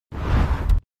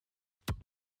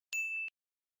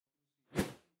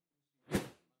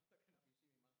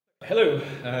Hello,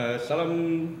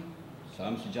 salam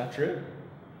sejahtera.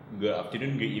 Good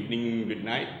afternoon, good evening, good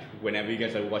night, whenever you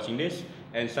guys are watching this.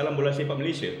 And salam bola sepak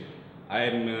Malaysia.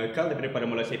 I'm Carl daripada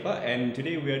Bola Sepak, and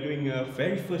today we are doing a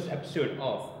very first episode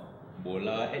of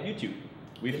Bola at YouTube.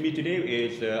 With me today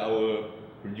is our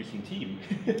producing team.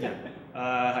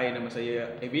 Hai, nama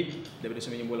saya David daripada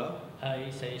Semuanya Bola. Hai,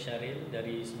 saya Syaril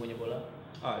dari Semuanya Bola.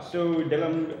 So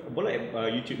dalam Bola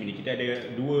YouTube ini kita ada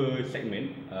dua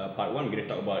segmen. Part 1 we're going to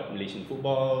talk about Malaysian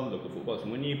football, local football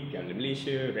semua ni, Piala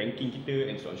Malaysia, ranking kita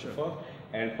and so on and so forth.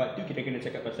 And part 2 kita kena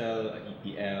cakap pasal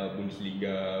EPL,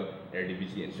 Bundesliga,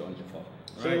 Eredivisie and so on and so forth.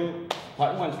 So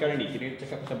part 1 sekarang ni kita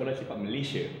cakap pasal bola sepak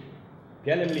Malaysia.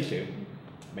 Piala Malaysia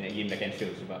banyak game dah cancel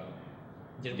sebab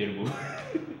jerbu.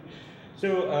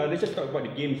 So let's just talk about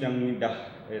the games yang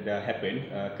dah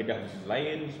happen. Kedah versus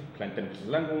Lions, Kelantan versus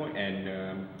Selangor, and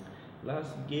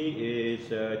last game is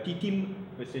T-Team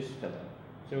versus Tata.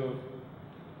 So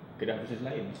Kedah versus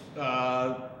Lions.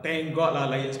 Thank God lah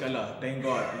Lions kalah. Thank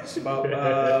God. Sebab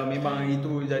memang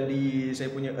itu jadi saya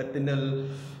punya eternal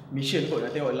mission kot,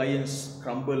 nak tengok Lions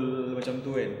crumble macam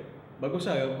tu kan. Bagus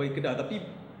lah bagi Kedah. Tapi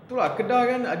itulah, Kedah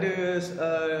kan ada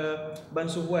Ban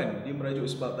Suhuan. Dia merajuk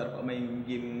sebab tak dapat main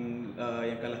game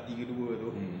yang kalah 3-2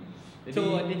 tu. Jadi,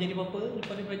 so dia jadi apa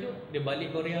lepas dia merajuk? Dia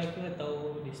balik Korea ke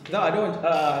atau dia stay? Tak, ada orang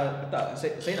tak,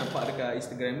 saya nampak dekat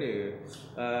Instagram dia.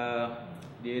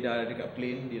 Dia dah dekat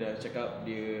plane, dia dah cakap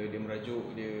dia merajuk,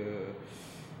 dia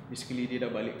basically dia dah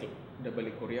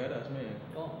balik Korea dah sebenarnya.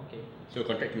 Oh, okay. So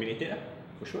contract terminated lah,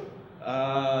 for sure.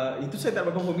 Itu saya tak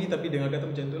dapat confirm tapi dengar kata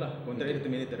macam tu lah. Kontrak dia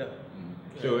terminated dah.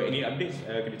 So any updates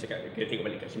kita tengok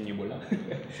balik kat Semuanya Bola.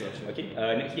 Sure. Okay,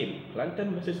 next game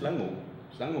Kelantan versus Selangor.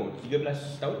 Selangor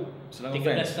 13 tahun. 13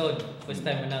 tahun first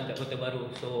time menang kat Kota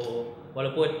Baru. So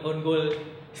walaupun on goal,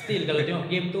 still kalau tengok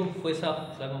game tu first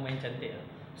half Selangor main cantik lah.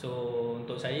 So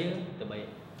untuk saya terbaik.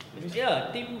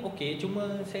 Ya, team okay,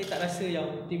 cuma saya tak rasa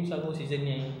yang team Selangor season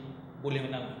ni boleh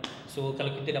menang. So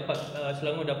kalau kita dapat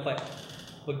Selangor dapat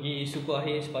pergi suku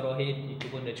akhir, separuh akhir, itu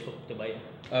pun dah cukup terbaik.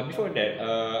 Before that,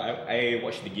 I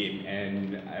watched the game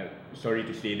and sorry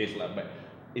to say this lah, but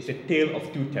it's a tale of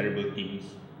two terrible teams.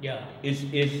 Yeah. It's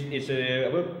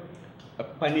a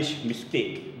punished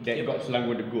mistake that got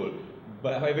Selangor the goal.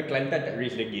 But however, Kelantan tak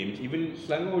raise the games. Even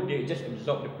Selangor, they just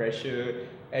absorb the pressure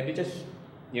and they just,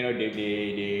 you know,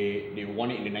 they won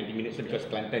it in the 90 minutes because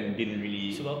Kelantan didn't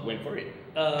really went for it.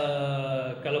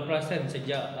 Kalau perasan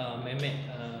sejak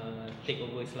Mehmet take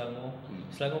over Selangor,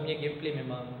 Selangor punya gameplay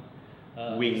memang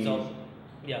wing.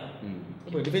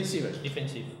 Defensif kan?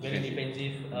 Very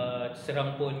defensive.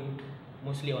 Serang pun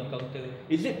mostly on counter.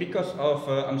 Is it because of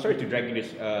I'm sorry to drag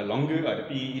this longer lah,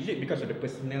 tapi is it because of the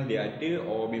personnel dia ada,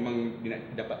 or memang dia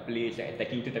nak dapat players yang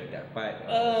attacking tu tapi tak dapat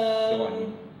so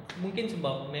on? Mungkin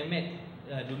sebab Mehmet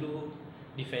dulu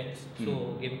defense,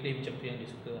 so gameplay macam tu yang dia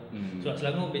suka. Sebab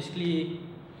Selangor basically,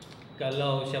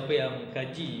 kalau siapa yang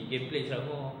kaji gameplay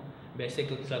Selangor, biasa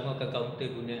Selangor akan counter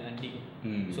guna Andik.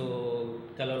 So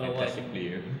kalau lawan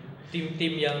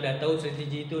tim-tim yang dah tahu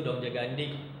strategi tu, dah jaga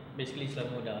Andik, basically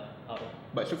Selangor dah out.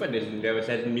 But so far there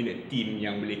hasn't been a team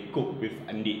yang boleh cope with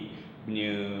Andik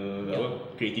punya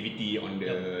creativity on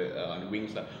the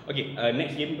wings lah. Okay,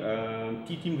 next game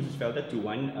T-Team versus Felda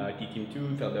 2-1. T-Team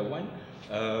 2, Felda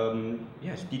 1.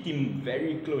 Yes, T-Team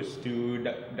very close to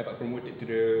dapat promoted to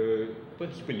the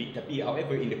Super League, tapi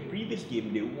however in the previous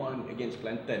game they won against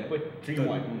Kelantan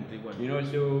 3-1. You know,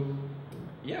 so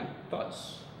yeah,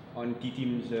 thoughts on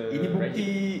T-Team's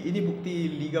ini bukti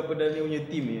Liga Perdana punya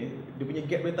team ni, dia punya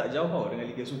gap dia tak jauh tau dengan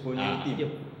Liga Super punya team.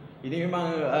 Ini memang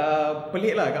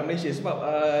pelik lah kat Malaysia sebab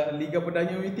Liga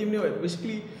Perdana punya team ni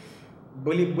basically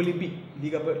boleh beat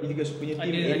Liga Super punya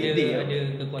team ada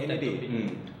kekuatan tu.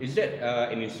 Is that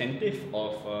an incentive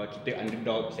of kita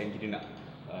underdogs and kita nak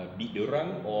beat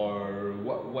diorang, or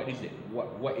what is it?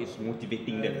 What is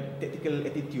motivating them? Tactical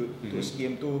attitude terus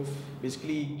game tu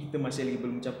basically kita masih lagi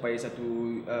belum mencapai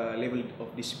satu level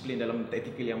of discipline dalam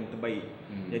tactical yang terbaik.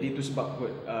 Jadi itu sebab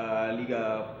kot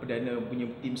Liga Perdana punya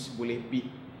teams boleh beat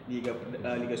Liga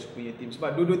Super punya team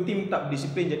sebab dua-dua team tak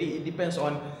berdisiplin. Jadi it depends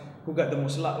on who got the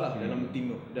most luck lah dalam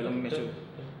team tu, dalam match tu.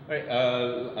 Alright,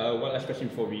 one last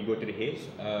question before we go to the heads.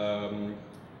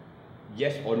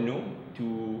 Yes or no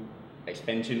to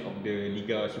expansion of the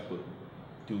Liga Super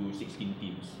to 16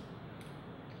 teams?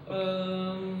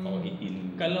 Or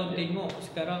 18? Kalau tengok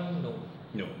sekarang, no.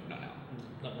 No, not now.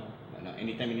 Not now.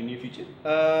 Anytime in the near future?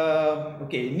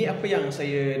 Okay, ni apa yang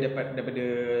saya dapat daripada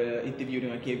interview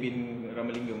dengan Kevin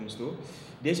Ramalingam tu.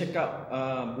 Dia cakap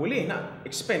boleh nak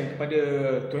expand kepada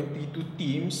 22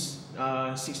 teams,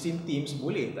 16 teams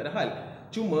boleh, tak ada hal.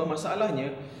 Cuma masalahnya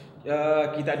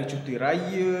kita ada cuti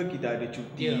raya, kita ada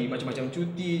cuti macam-macam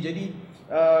cuti. Jadi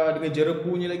dengan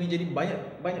jerepunya lagi jadi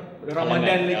banyak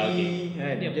Ramadan lagi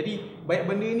kan. Jadi banyak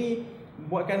benda ni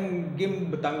buatkan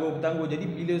game bertangguh. Jadi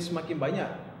bila semakin banyak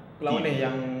perlawanan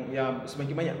yang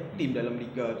semakin banyak tim dalam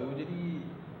liga tu, jadi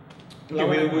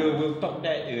we'll talk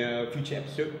that in a future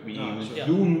episode. We will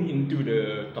zoom into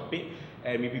the topic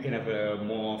and maybe we can have a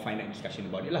more finite discussion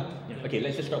about it lah. Okay,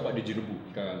 let's just talk about the jerebu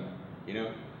sekarang. You know,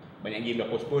 banyak game dah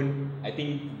postpone. I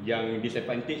think yang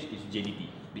disadvantage is JDT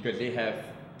because they have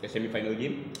a semi-final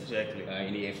game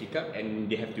in the AFC Cup and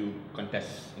they have to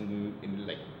contest in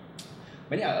like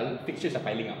banyak fixtures are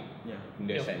piling up in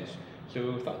that sense.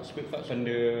 So quick thoughts on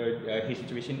the his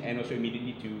situation and also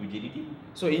immediately to JDT.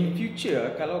 So in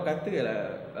future kalau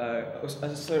katalah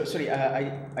sorry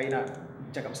I nak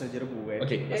cakap pasal jerebu kan.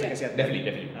 Okay, pasal kesihatan.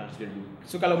 Definitely.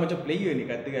 So kalau macam player ni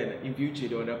katakan in future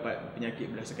dia orang dapat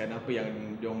penyakit berdasarkan apa yang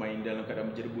dia orang main dalam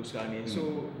keadaan jerebu sekarang ni.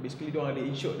 So basically dia orang ada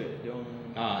insured ke? Dia orang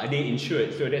ada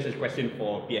insured. So that's a question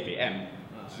for PFAM.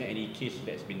 Is there any case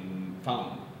that's been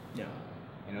found?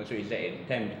 And also is there an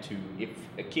attempt to, if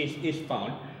a case is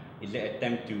found, is there an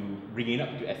attempt to bring it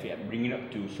up to FAM, bring it up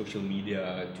to social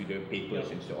media, to the papers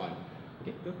and so on?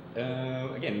 Okay.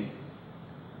 Again,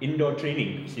 indoor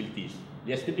training facilities.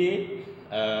 Yesterday,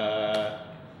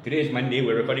 today is Monday,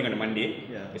 we're recording on a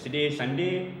Monday. Yesterday,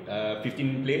 Sunday,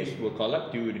 15 players were called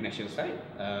up to the national side,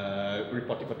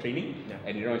 reported for training.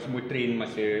 And diorang semua train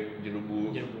masa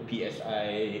jerebu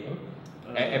PSI,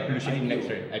 air pollution index,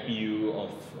 right? IPU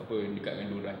of apa dekat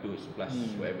dengan 200 plus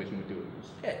whatever semua tu.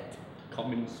 That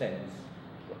common sense.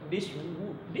 They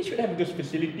should have those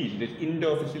facilities, those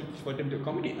indoor facilities for them to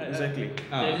accommodate. Exactly.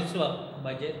 Jadi sebab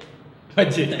budget.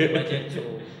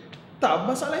 So tak,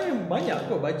 masalahnya banyak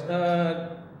kot.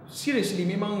 Seriously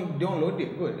memang dia orang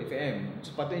loaded kot FAM.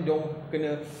 Sepatutnya dia orang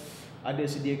kena ada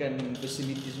sediakan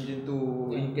facilities macam tu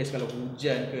in case kalau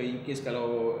hujan ke, in case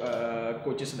kalau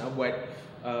coaches nak buat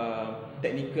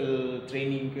technical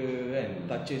training ke kan,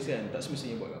 touches kan, tak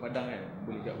semestinya buat kat padang kan,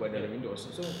 boleh buat dalam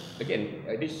indoors. So again,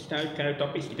 this kind of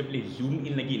topics kita boleh zoom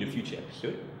in lagi in the future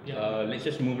episode. Let's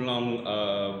just move along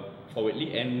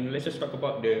forwardly and let's just talk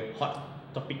about the hot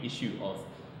topic issue of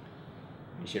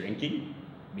Malaysia ranking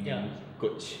dengan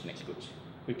coach, next coach.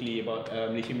 Quickly about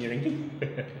Malaysia punya ranking.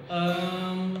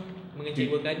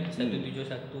 Mengecewakan 171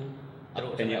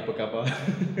 teruk. Tanya apa khabar?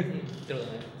 Teruk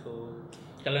kan. So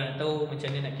kalau nak tahu macam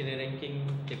mana nak kira ranking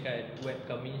dekat web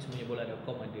kami semuanya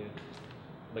bola.com ada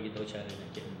bagi tahu cara nak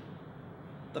kira.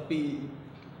 Tapi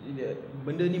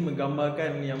benda ni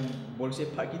menggambarkan yang bola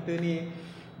sepak kita ni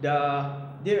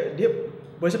dia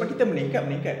bola sepak kita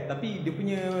meningkat tapi dia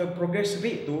punya progress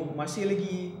rate tu masih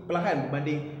lagi perlahan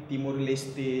berbanding Timor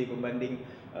Leste, berbanding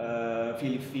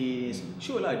Philippines.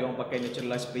 Sure lah dia orang pakai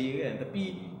naturalized player kan,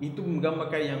 tapi itu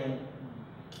menggambarkan yang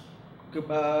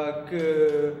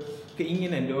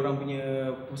keinginan dia orang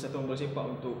punya persatuan bola sepak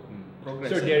untuk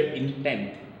progress. So their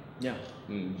intent.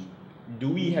 Do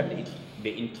we have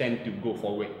the intent to go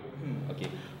forward? Okay.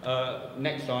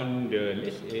 Next on the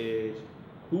list is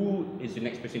who is the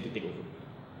next person to take over?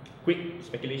 Quick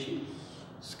speculation.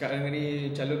 Sekarang ni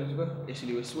calon siapa?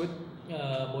 Ashley Westwood,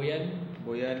 Boyan,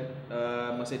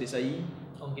 Masai Desai,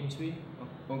 Ong Kim Sui.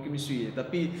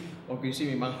 Tapi Ong Kim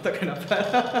Sui memang takkan dapat.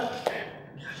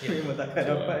 Memang takkan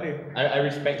dapat dia. I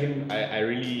respect him. I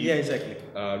really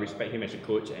respect him as a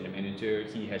coach and a manager.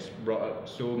 He has brought up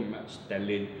so much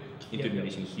talent into the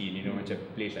Malaysian scene. You know, macam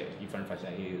players like Irfan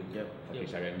Fazahil, Faris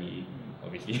Sarani,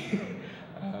 obviously.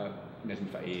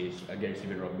 Nazmi Faiz, Gary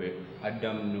Steven Robert,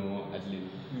 Adam Noor Azlin.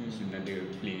 Is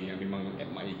another player yang memang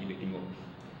admire gila tengok.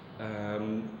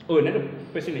 Another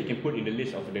person that you can put in the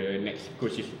list of the next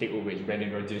coaches to take over is Brendan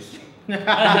Rodgers.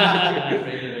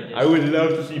 I would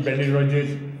love to see Brendan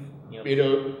Rodgers, you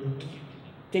know,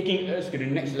 taking us to the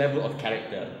next level of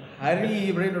character. Hari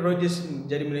Brendan Rodgers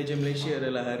jadi manager Malaysia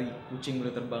adalah hari kucing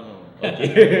boleh terbang.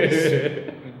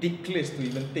 Okay. Ridiculous to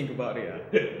even think about it.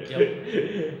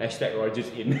 Hashtag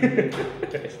Rodgers in.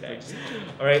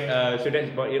 Alright, so that's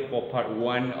about it for part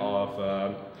 1 of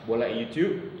Bola at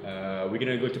YouTube. We're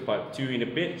gonna go to part 2 in a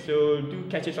bit, so do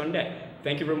catch us on that.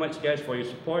 Thank you very much guys for your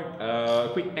support.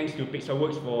 Quick thanks to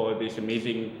Pixarworks for this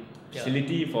amazing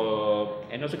facility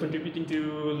and also contributing to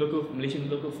Malaysian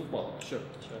local football. Sure.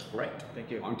 Right. Thank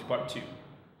you. On to part 2.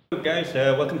 So guys,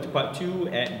 welcome to part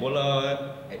 2 at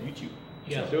Bola at YouTube.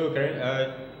 So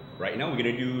right now we're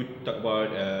gonna talk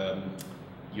about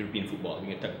European football.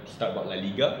 We're gonna start about La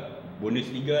Liga,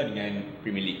 Bundesliga dengan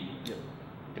Premier League.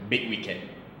 The big weekend.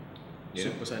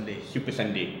 Super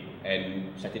Sunday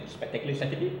and Saturday, spectacular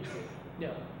Saturday.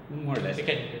 More or less. We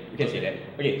can say that.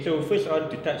 Okay, so first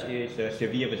on to touch is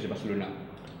Sevilla versus Barcelona.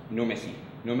 no Messi.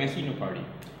 No Messi, no party.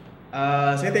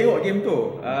 Saya tengok game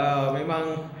tu.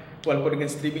 Memang walaupun dengan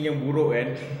streaming yang buruk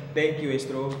kan. Thank you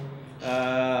Astro.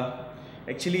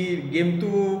 Actually game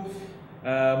tu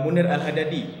Munir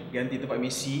Al-Hadadi ganti tempat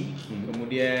Messi.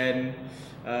 Kemudian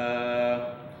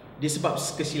dia sebab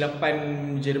kesilapan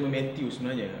Jeremy Matthews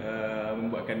sebenarnya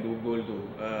membuatkan 2 gol tu.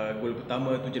 Gol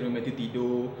pertama tu Jeremy Matthews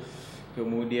tidur.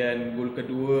 Kemudian gol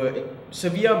kedua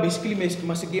Sevilla basically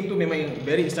masa game tu memang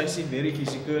very incisive, very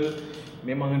physical.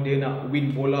 Memang dia nak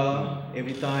win bola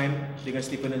every time dengan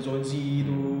Stephen Nzonzi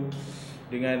tu,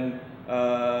 dengan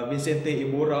Vicente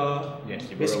Iborra. Yes,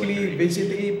 basically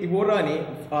Vicente Iborra ni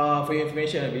for your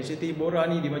information, Vicente Iborra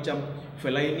ni dia macam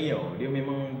Fellaini tau. Dia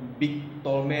memang big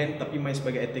tall man tapi main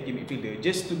sebagai attacking midfielder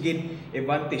just to gain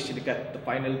advantage dekat the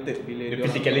final third bila The dia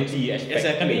physicality aspect.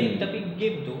 Exactly. Tapi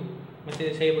game tu masa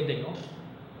saya pun tengok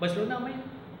Barcelona main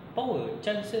power,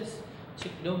 chances,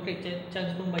 diorang create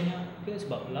chance pun banyak ke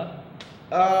sebab luck?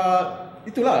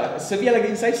 Itulah Sevilla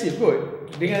lagi incisive kot.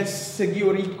 Dengan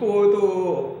Sergio Rico tu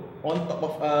on top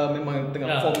of memang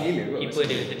tengah form gila kot. Keeper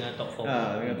dia tengah top form.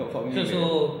 Tengah top form gila. So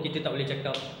kita tak boleh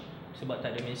cakap sebab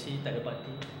tak ada Messi, tak ada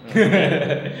party.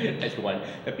 That's the one.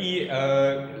 Tapi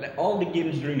like all the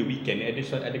games during the weekend ada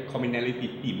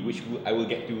commonality theme which I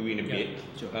will get to in a bit.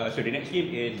 Sure. So the next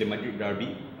game is the Madrid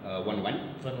derby,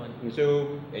 1-1. 1-1.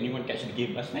 So anyone catch the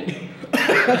game last night?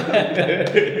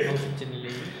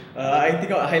 Unfortunately. I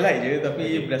tengok highlight je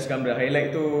tapi berdasarkan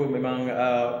highlight tu memang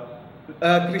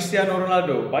Cristiano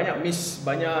Ronaldo banyak miss,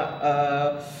 banyak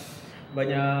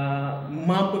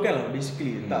mampakan lah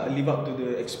basically. Tak live up to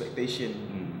the expectation.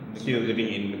 Still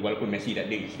living in, walaupun Messi tak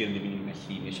ada, still living in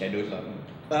Messi in the shadows lah.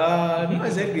 Not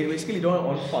exactly. Basically dia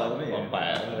orang on par sebenarnya. On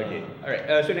par. Okay. Alright.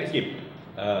 So next game,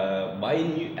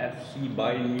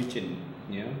 Bayern Munchen,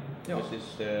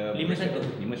 versus 5-1.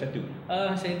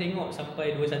 5-1. Saya tengok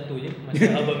sampai 2-1 je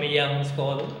masa Aubameyang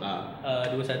score tu.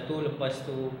 2-1 lepas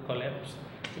tu collapse.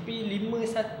 Tapi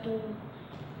 5-1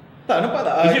 Tak nampak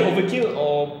tak? Is it overkill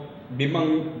or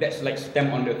memang that's like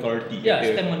stamp on the authority? Ya,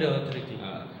 stamp on the authority.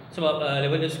 Sebab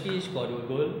Lewandowski score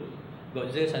 2 gol,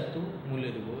 Götze 1,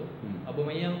 Müller 2 gol.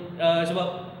 Aubameyang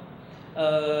sebab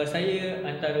saya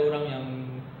antara orang yang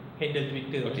handle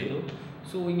Twitter masa tu.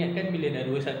 So ingatkan bila dah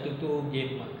 2-1 tu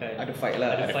game makan. Ada fight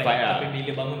lah. Ada fight lah. Tapi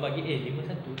bila bangun pagi 5-1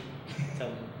 macam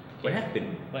What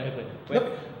happened?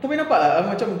 Tapi nampak lah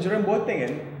macam Jerome Boateng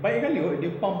kan banyak kali dia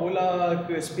pump bola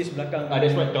ke space belakang.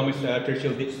 That's what Thomas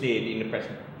Tuchel did say in the press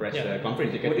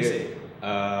conference. Dia What did he kata say?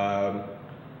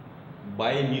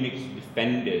 Bayern Munich's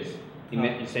defenders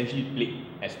essentially played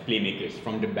as playmakers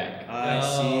from the back. I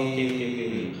see.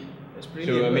 Okay. That's So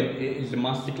I brilliant. mean, it's the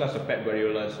masterclass of Pep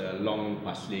Guardiola's long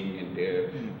passing and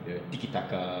the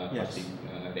tiki-taka passing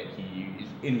that he is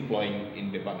employing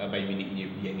in the Bayern Munich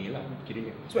DNA lah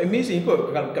kiranya. So amazing kot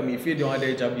kat midfield dia ada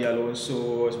Xabi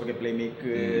Alonso sebagai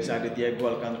playmaker, ada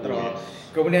Thiago Alcantara.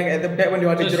 Kemudian at the back pun dia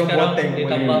ada Jerome Boateng. Dia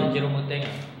tambah Jerome Boateng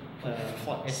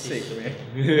Assist.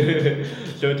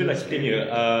 So itulah ceritanya.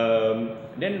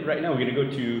 Then right now we're gonna go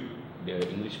to the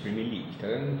English Premier League.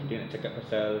 Sekarang kita nak cakap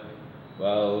pasal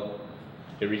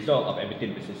the result of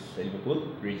Everton versus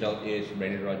Liverpool. Result is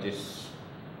Brendan Rodgers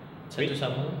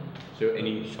 1-1. So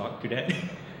any shock to that?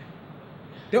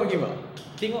 Tengok game tak?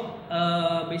 Tengok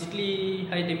basically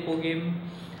high tempo game.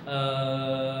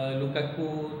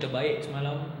 Lukaku terbaik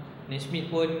semalam.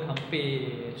 Naismith pun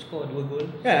hampir skor 2 gol.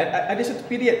 Kan ada satu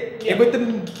period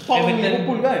Everton pump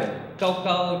Liverpool kan.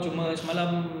 Kau cuma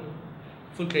semalam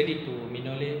full credit to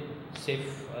Mignolet save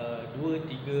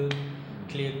 2-3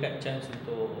 clear cut chance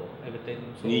untuk Everton.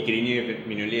 So, Ni kiranya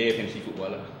Mignolet fantasy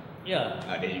football lah. ya.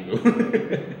 There you go.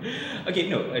 Okay,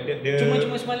 no,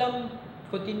 Cuma semalam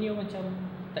continue macam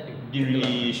tak ada. didn't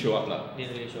really show up lah.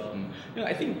 Didn't really show up. No,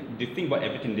 I think the thing about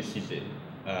Everton this season,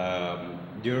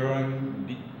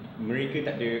 mereka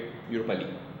tak ada Europa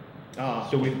League.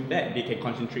 So with that, they can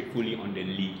concentrate fully on the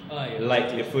league.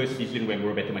 Like the first season when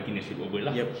Roberto Martinez took over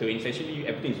lah. So essentially,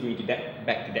 Everton is going to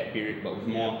back to that period, but with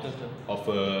more of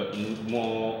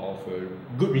a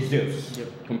good reserves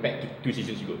compared to 2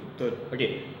 seasons ago.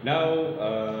 Okay, now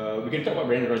we're going to talk about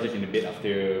Brendan Rodgers in a bit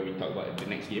after we talk about the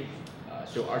next game.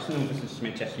 So Arsenal versus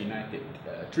Manchester United,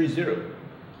 3-0.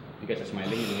 You guys are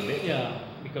smiling a little bit. Yeah,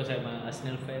 because I'm an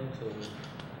Arsenal fan, so.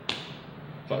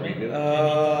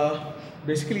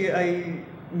 Basically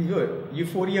ni kot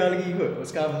euphoria lagi kot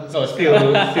sekarang.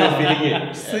 Still feeling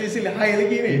it. Still high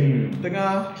lagi ni.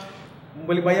 Tengah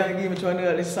boleh bayang lagi macam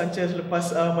mana Alexis Sanchez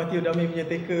lepas Matteo Darmian punya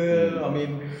tackle. I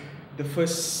mean the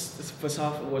first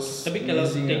half was Tapi kalau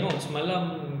amazing. tengok semalam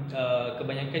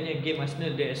kebanyakannya game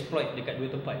Arsenal dia exploit dekat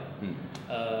 2 tempat.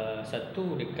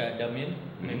 Satu dekat Darmian,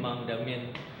 memang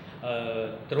Darmian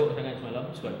teruk sangat semalam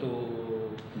sebab tu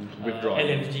Withdraw.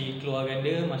 LFG keluarkan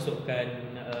dia, masukkan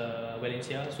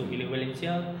Valencia. So bila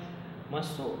Valencia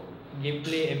masuk,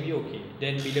 gameplay MU okay.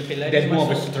 Then bila Fellaini There's more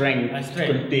of a masuk, strength to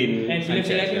contain and bila Sanchez,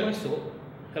 Fellaini yeah. masuk,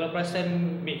 kalau perasan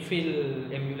midfield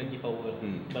MU lagi power,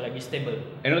 lagi stable.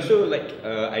 And also like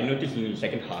I noticed in the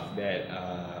second half that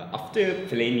after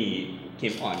Fellaini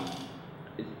came on,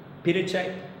 Peter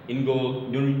Cech in goal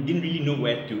didn't really know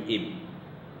where to aim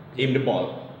the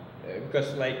ball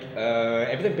because like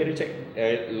every time Peter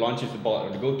Cech launches the ball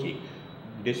or the goal kick,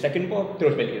 the second ball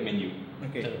throws back at Menu.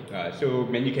 Okay. So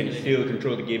Menu can still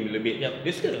control the game a little bit. Yep.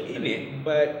 They're still in it,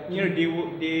 but you know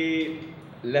they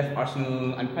left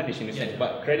Arsenal unpunished in a sense.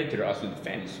 But credit to the Arsenal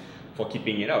fans for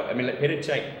keeping it out. I mean like Peter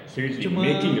Cech seriously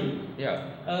making it.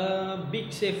 Yeah. Big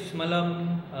save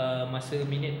semalam masa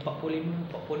minit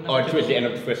 45, 46. Or towards the end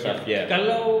of the first half, yeah.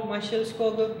 Kalau Martial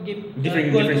score ke game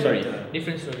Different story.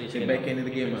 Different story. Back end of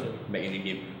the game. Back in the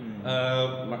game.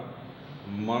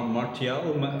 Martial.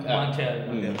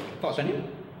 Thoughts on him?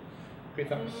 Great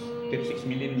thoughts. 36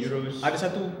 million euros. Ada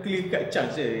satu clear cut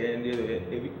chance je yang dia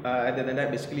other than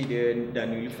that basically dia dah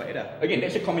nullified dah. Again,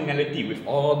 that's a commonality with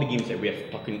all the games that we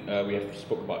have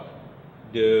spoke about.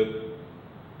 The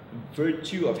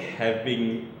virtue of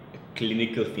having a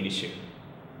clinical finisher.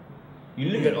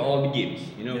 You look at all the games,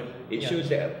 you know, it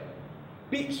shows that a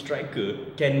big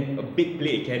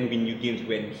player can win you games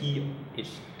when he is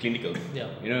clinical.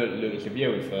 Yeah. You know, look at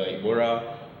Sevilla with Ibora,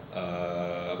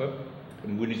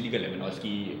 Bundesliga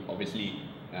Lewandowski, obviously.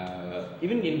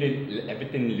 Even in the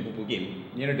Everton Liverpool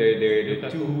game, you know the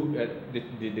two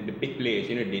the big players,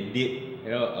 you know, they did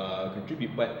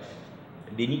contribute, but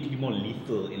they need to be more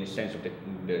lethal in the sense of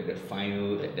the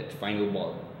final that final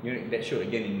ball. You know, that showed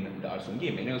again in the Arsenal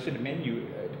game, and also the Man U.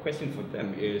 The question for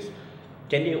them is,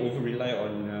 can they over rely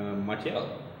on Martial?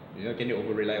 You know, can they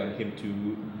over rely on him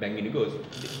to bang in the goals?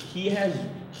 He has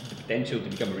the potential to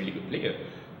become a really good player,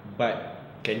 but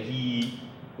can he,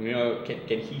 you know,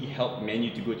 can he help Man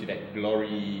U to go to that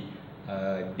glory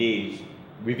days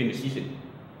within the season?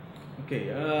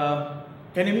 Okay,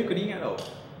 kan MU kena ingat tau,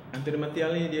 Anthony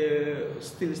Martial ni dia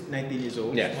still 19 years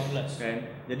old, Yeah. 19. kan?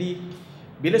 Jadi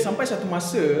bila sampai satu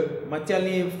masa Martial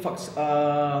ni fuck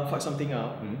something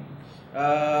up,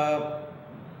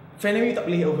 fan MU tak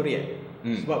boleh overreact,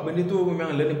 sebab benda tu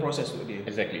memang learning process untuk dia.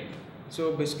 Exactly.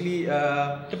 So basically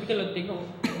Tapi kalau tengok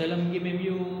dalam game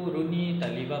MU, Rooney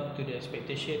tak live up to the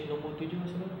expectation nombor 7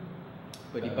 sebab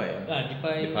Depay.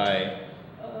 Depay.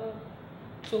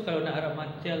 So kalau nak harap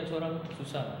Martial seorang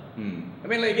susah. I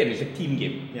mean, like again, it's a team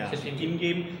game. Yeah. It's a team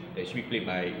game that should be played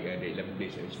by the 11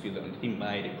 players that is fielded on the team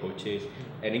by the coaches.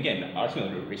 And again,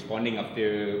 Arsenal responding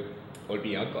after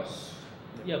Olympiacos.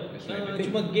 Yep. That's like the thing.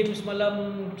 Cuma game semalam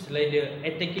selain dia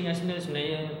attacking Arsenal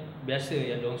sebenarnya biasa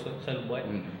yang diorang selalu buat.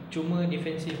 Cuma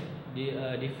defensive,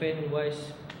 defend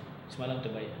wise semalam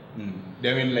terbaik.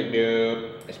 I mean, like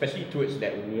especially towards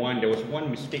that one, there was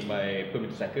one mistake by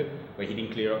Saka where he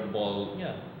didn't clear up the ball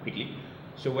quickly.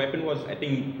 So what happened was, I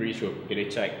think pretty sure Peter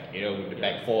Cech, you know, with the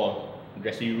back four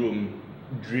dressing room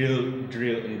drill.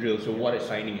 So what a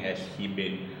signing has he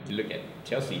been? Look at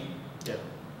Chelsea. Yeah.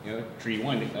 You know,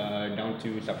 3-1 down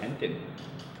to Southampton.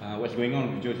 What's going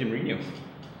on with Jose Mourinho?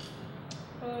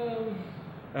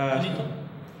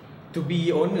 To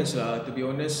be honest,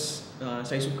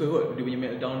 saya suka kot dia punya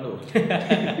meltdown tu. 7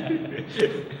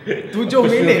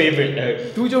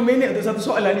 minit. 7 minit untuk satu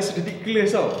soalan ni sudah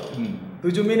ridiculous tau.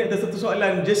 7 minit untuk satu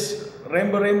soalan just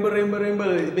ramble.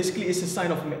 Basically it's a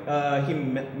sign of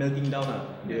him melting down lah.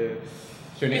 Dia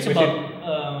So next sebab question.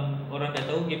 orang dah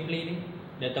tahu gameplay ni,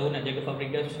 dah tahu nak jaga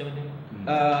Fabregas macam mana.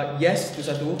 yes, tu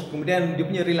satu. Kemudian dia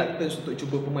punya reluctance untuk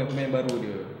cuba pemain-pemain baru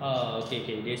dia.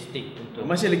 Okay, dia stick untuk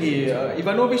Masih lagi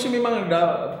Ivanovic tu memang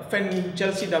dah fan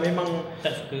Chelsea dah memang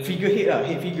tak suka figurehead lah,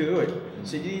 head figure kot.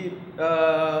 Jadi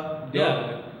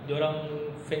diorang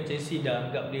fan Chelsea dah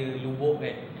anggap dia lubuk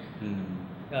kan.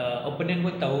 Opponent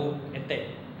pun tahu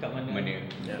attack kat mana.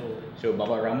 So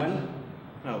Baba Rahman.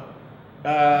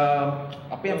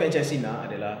 Apa yang fan Chelsea nak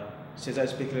adalah Cesar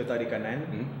Azpilicueta di kanan,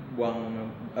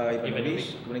 buang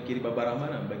Ivanovic, kemudian kiri Baba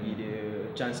Rahman lah, bagi dia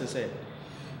chances kan.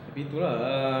 Tapi itulah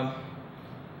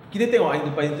kita tengok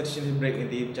international break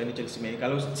nanti macam mana Chelsea main.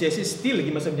 Kalau Chelsea still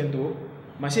lagi masa macam tu,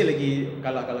 masih lagi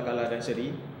kalah dan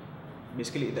seri,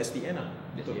 basically that's the end lah.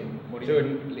 So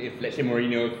if let's say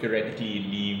Mourinho theoretically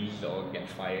leaves or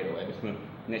gets fired or whatever,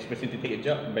 next person to take a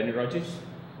job, Brendan Rodgers?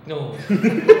 No.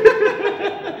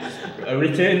 A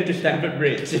return to Stamford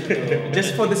Bridge.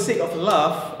 Just for the sake of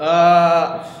laugh,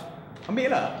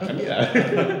 Ambil lah.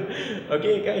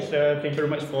 Okay guys, thank you very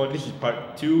much for this is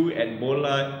part 2 at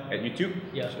Bola at YouTube.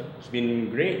 Yeah, sure. It's been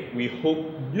great. We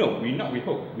hope, no, we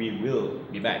hope, we will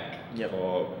be back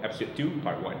for episode 2,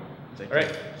 part 1. Exactly.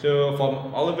 Alright, so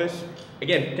from all of us,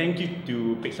 again, thank you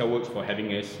to Pixarworks for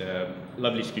having us.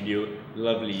 Lovely studio,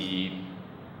 lovely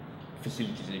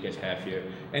facilities that you guys have here.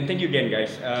 And thank you again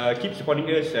guys. Keep supporting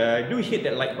us. Do hit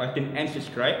that like button and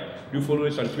subscribe. Do follow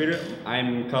us on Twitter.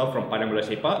 I'm Carl from Padang Bola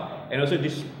Sepak. And also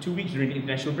this 2 weeks during the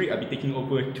international break, I'll be taking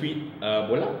over Tweet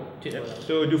Bola. Tweet Bola.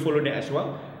 So do follow that as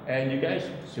well. And you guys,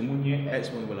 semuanya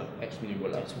Semua bola. X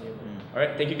Bola. That's me.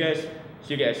 Alright, thank you guys.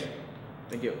 See you guys.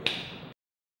 Thank you.